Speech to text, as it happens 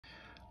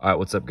All right,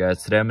 what's up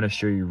guys? Today I'm gonna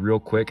show you real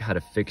quick how to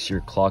fix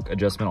your clock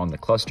adjustment on the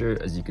cluster.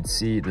 As you can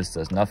see, this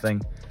does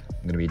nothing.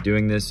 I'm gonna be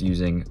doing this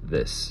using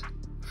this.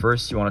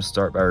 First, you wanna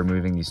start by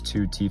removing these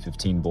two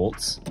T15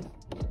 bolts.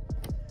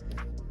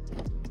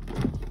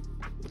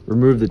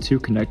 Remove the two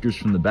connectors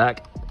from the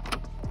back,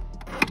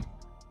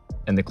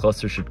 and the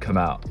cluster should come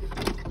out.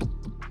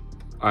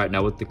 All right,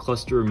 now with the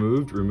cluster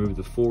removed, remove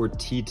the 4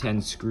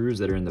 T10 screws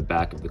that are in the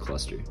back of the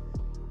cluster.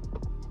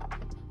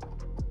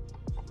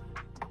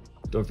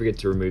 Don't forget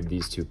to remove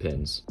these 2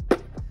 pins.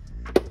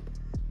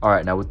 All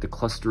right, now with the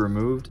cluster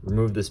removed,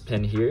 remove this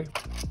pin here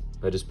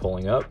by just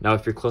pulling up. Now,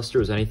 if your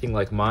cluster is anything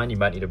like mine, you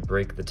might need to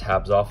break the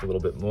tabs off a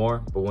little bit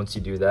more, but once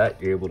you do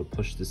that, you're able to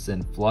push this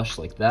in flush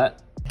like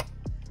that.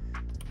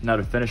 Now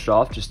to finish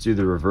off, just do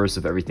the reverse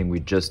of everything we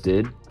just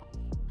did,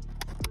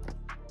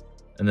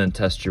 and then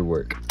test your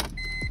work.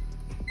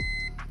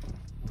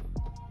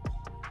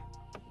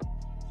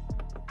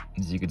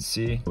 As you can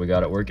see, we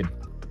got it working.